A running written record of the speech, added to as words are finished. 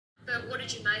What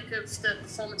did you make of the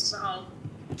performance as a whole?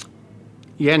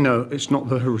 Yeah, no, it's not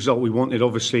the result we wanted,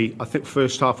 obviously. I think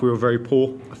first half we were very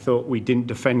poor. I thought we didn't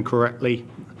defend correctly.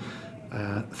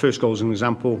 First goal is an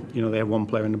example. You know, they have one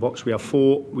player in the box. We have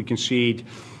four. We concede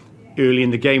early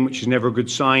in the game, which is never a good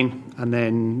sign. And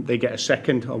then they get a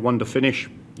second, a wonder finish.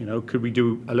 You know, could we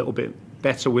do a little bit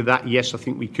better with that? Yes, I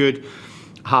think we could.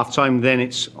 Half-time, then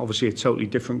it's obviously a totally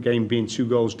different game, being 2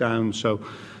 goals down. So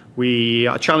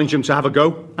I challenged them to have a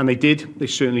go, and they did. They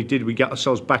certainly did. We got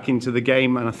ourselves back into the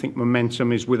game, and I think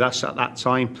momentum is with us at that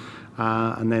time.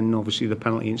 And then obviously the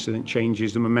penalty incident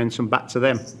changes the momentum back to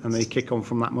them, and they kick on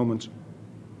from that moment.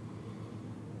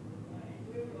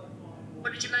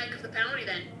 What did you make of the penalty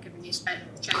then, given you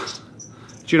changed?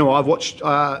 Do you know what, I've watched,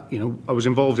 I was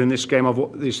involved in this game.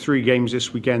 There's 3 games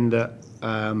this weekend that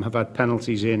have had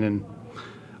penalties in, and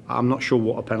I'm not sure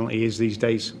what a penalty is these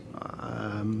days.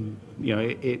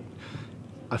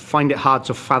 I find it hard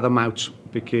to fathom out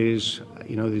because,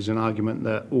 there's an argument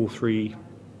that all 3,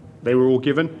 they were all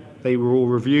given, they were all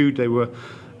reviewed, they were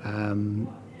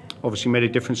obviously made a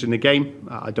difference in the game.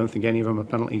 I don't think any of them are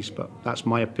penalties, but that's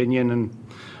my opinion, and,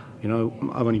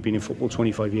 I've only been in football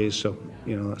 25 years, so,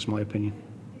 that's my opinion.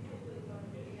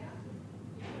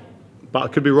 But I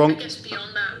could be wrong. I guess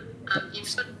beyond that, you've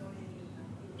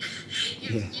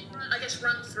I guess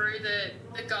run through the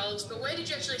goals, but where did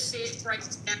you actually see it break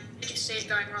down? Where did you see it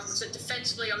going wrong? Was it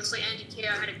defensively? Obviously, Andy Keogh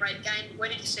had a great game. Where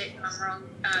did you see it going wrong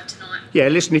tonight? Yeah,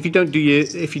 listen, if you don't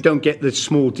get the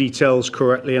small details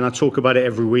correctly, and I talk about it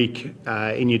every week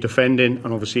in your defending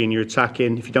and obviously in your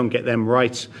attacking, if you don't get them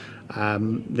right,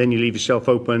 then you leave yourself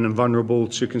open and vulnerable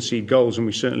to concede goals, and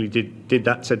we certainly did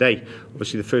that today.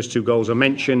 Obviously, the first 2 goals I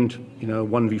mentioned,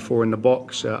 1v4 in the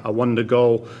box, a wonder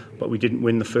goal, but we didn't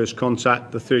win the first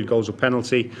contact. The 3rd goal's a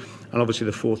penalty, and obviously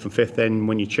the 4th and 5th, then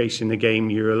when you're chasing the game,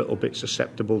 you're a little bit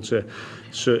susceptible to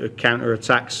sort of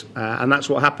counter-attacks, and that's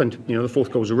what happened. The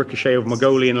 4th goal was a ricochet of my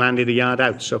goalie and landed a yard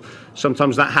out, so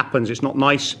sometimes that happens. It's not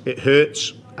nice, it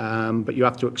hurts, but you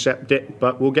have to accept it.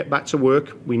 But we'll get back to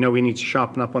work. We know we need to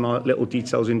sharpen up on our little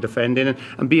details in defending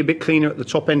and be a bit cleaner at the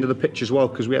top end of the pitch as well,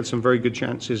 because we had some very good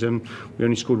chances and we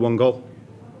only scored 1 goal.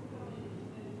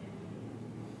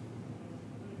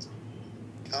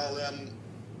 Carl,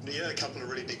 you had a couple of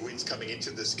really big wins coming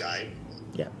into this game.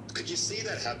 Yeah. Could you see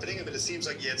that happening? I mean, it seems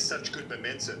like you had such good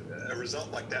momentum. A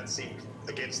result like that seemed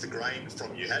against the grain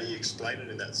from you. How do you explain it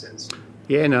in that sense?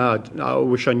 Yeah, no, I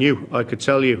wish I knew. I could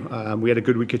tell you. We had a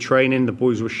good week of training. The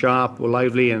boys were sharp, were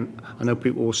lively, and I know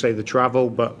people will say the travel,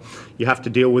 but you have to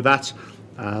deal with that.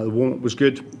 The warm-up was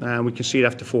good, and we conceded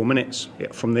after 4 minutes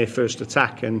from their first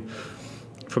attack. And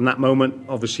from that moment,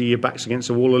 obviously, your back's against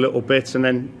the wall a little bit, and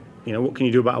then, what can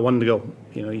you do about a wonder goal?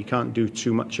 You can't do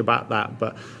too much about that,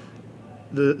 but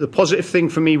the positive thing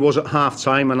for me was at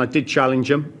half-time, and I did challenge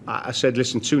them. I said,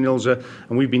 listen, 2-0,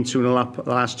 and we've been 2-0 up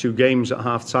the last 2 games at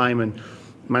half-time and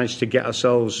managed to get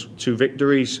ourselves 2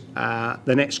 victories.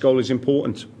 The next goal is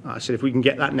important. I said, if we can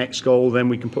get that next goal, then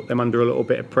we can put them under a little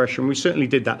bit of pressure, and we certainly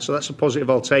did that. So that's a positive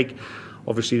I'll take.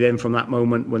 Obviously, then from that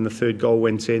moment, when the 3rd goal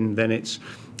went in, then it's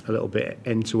a little bit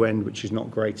end-to-end, which is not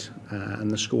great,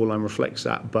 and the scoreline reflects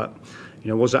that. But,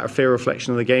 was that a fair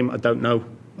reflection of the game? I don't know.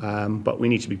 But we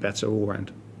need to be better all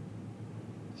round.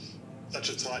 Such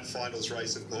a tight finals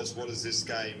race, of course. What does this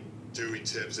game do in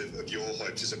terms of your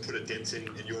hopes? Does it put a dent in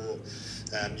your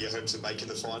hopes of making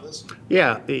the finals?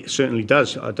 Yeah, it certainly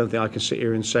does. I don't think I can sit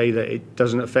here and say that it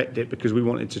doesn't affect it, because we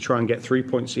wanted to try and get 3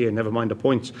 points here, never mind a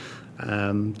point.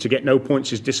 To get no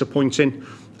points is disappointing,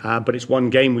 but it's 1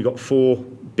 game. We got 4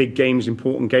 big games,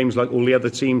 important games, like all the other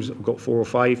teams. We've got 4 or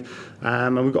 5,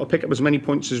 and we've got to pick up as many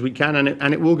points as we can,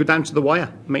 and it will go down to the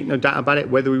wire. Make no doubt about it.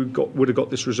 Whether we would have got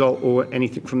this result or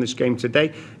anything from this game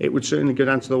today, it would certainly go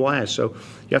down to the wire. So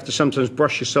you have to sometimes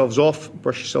brush yourselves off,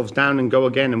 brush yourselves down, and go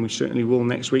again. And we certainly will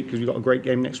next week, because we've got a great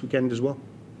game next weekend as well.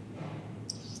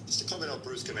 Just to comment on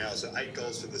Bruce Kamau, so 8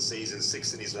 goals for the season,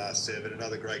 6 in his last 7,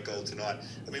 another great goal tonight.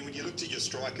 I mean, when you looked at your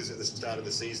strikers at the start of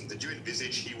the season, did you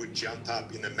envisage he would jump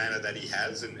up in the manner that he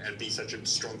has and be such a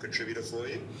strong contributor for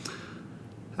you?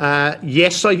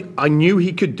 Yes, I knew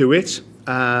he could do it.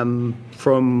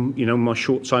 From my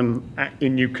short time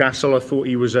in Newcastle, I thought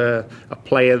he was a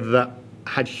player that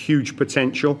had huge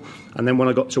potential, and then when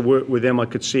I got to work with him, I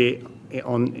could see it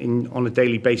on a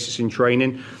daily basis in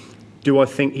training. Do I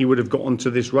think he would have got onto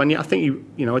this run? Yeah, I think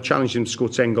I challenged him to score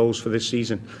 10 goals for this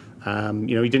season.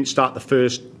 He didn't start the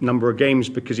first number of games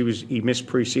because he missed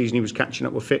pre-season. He was catching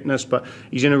up with fitness, but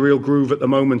he's in a real groove at the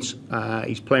moment.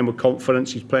 He's playing with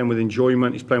confidence. He's playing with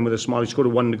enjoyment. He's playing with a smile. He scored a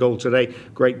wonder goal today.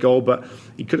 Great goal, but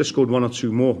he could have scored 1 or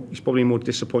 2 more. He's probably more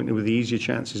disappointed with the easier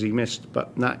chances he missed.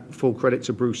 But full credit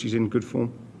to Bruce. He's in good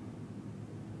form.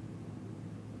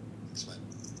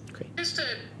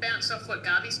 off what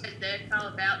Garvey said there, Carl,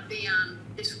 about the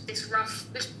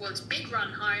this big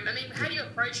run home. I mean, how do you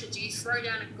approach it? Do you throw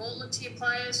down a gauntlet to your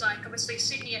players? Like, obviously,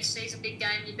 Sydney FC is a big game.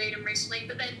 You beat them recently,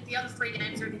 but then the other 3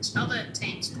 games are against other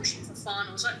teams pushing for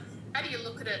finals. Like, how do you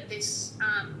look at it? This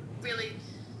really,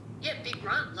 big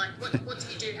run. Like, what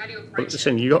do you do? How do you approach it?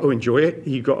 Listen, you got to enjoy it.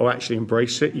 You got to actually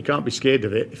embrace it. You can't be scared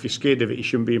of it. If you're scared of it, you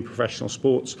shouldn't be in professional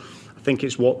sports. I think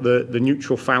it's what the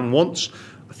neutral fan wants.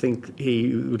 I think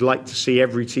he would like to see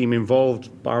every team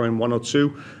involved, barring 1 or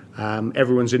 2.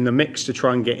 Everyone's in the mix to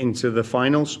try and get into the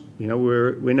finals. You know,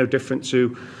 we're no different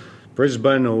to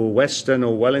Brisbane or Western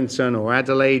or Wellington or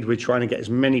Adelaide. We're trying to get as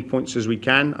many points as we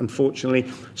can.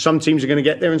 Unfortunately, some teams are going to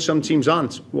get there and some teams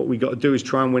aren't. What we've got to do is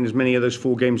try and win as many of those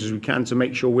 4 games as we can to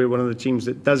make sure we're one of the teams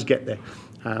that does get there.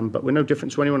 But we're no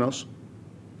different to anyone else.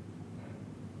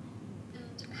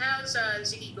 And how's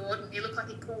Ziggy Gordon? He looked like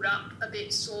he pulled up a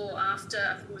bit sore after,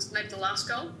 I think it was maybe the last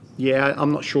goal. Yeah,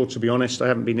 I'm not sure, to be honest. I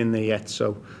haven't been in there yet,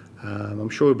 so I'm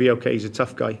sure he'll be okay. He's a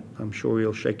tough guy. I'm sure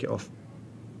he'll shake it off.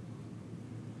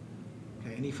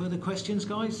 Okay, any further questions,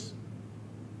 guys?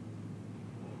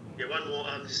 Yeah, one more.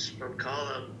 This is from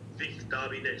Carl. Big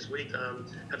derby next week.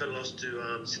 Haven't lost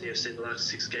to Sydney FC in the last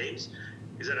 6 games.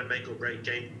 Is that a make or break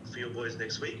game for your boys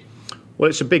next week? Well,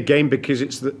 it's a big game because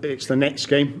it's the next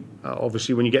game.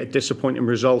 Obviously, when you get a disappointing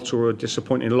result or a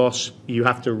disappointing loss, you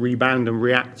have to rebound and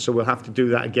react. So we'll have to do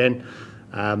that again.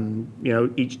 You know,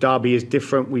 each derby is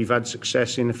different. We've had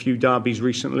success in a few derbies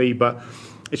recently, but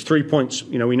it's 3 points.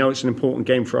 You know, we know it's an important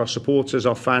game for our supporters,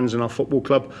 our fans, and our football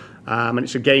club. And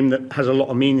it's a game that has a lot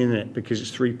of meaning in it because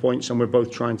it's 3 points, and we're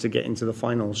both trying to get into the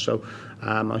finals. So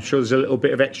I'm sure there's a little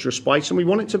bit of extra spice, and we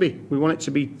want it to be. We want it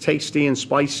to be tasty and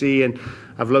spicy, and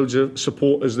have loads of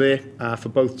supporters there for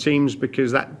both teams,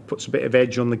 because that puts a bit of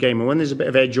edge on the game. And when there's a bit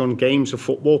of edge on games of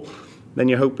football, then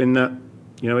you're hoping that,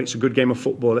 you know, it's a good game of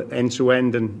football at end to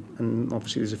end, and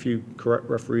obviously there's a few correct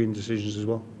refereeing decisions as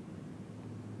well.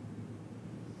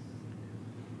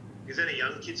 Is there any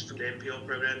young kids from the NPL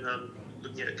program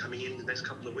looking at it coming in the next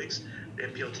couple of weeks? The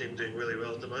NPL team doing really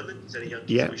well at the moment. Is there any young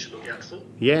kids we should look out for?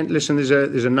 Yeah, listen, there's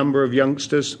a number of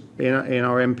youngsters in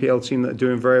our NPL team that are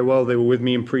doing very well. They were with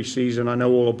me in pre-season. I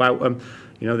know all about them.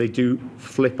 You know, they do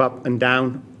flip up and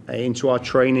down into our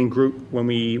training group when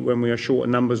we are short of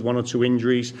numbers, 1 or 2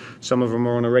 injuries. Some of them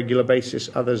are on a regular basis,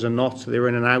 others are not. They're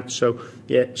in and out. So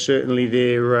yeah, certainly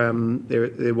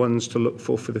they're ones to look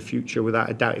for the future, without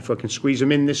a doubt. If I can squeeze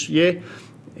them in this year,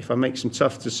 if I make some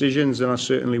tough decisions, then I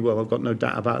certainly will. I've got no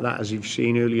doubt about that, as you've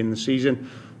seen early in the season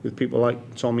with people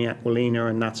like Tommy Aquilina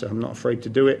and Nata. I'm not afraid to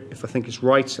do it if I think it's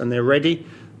right and they're ready.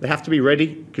 They have to be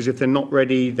ready, because if they're not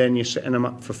ready, then you're setting them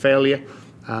up for failure.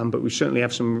 But we certainly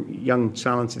have some young,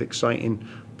 talented, exciting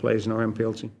players in our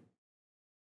NPL team.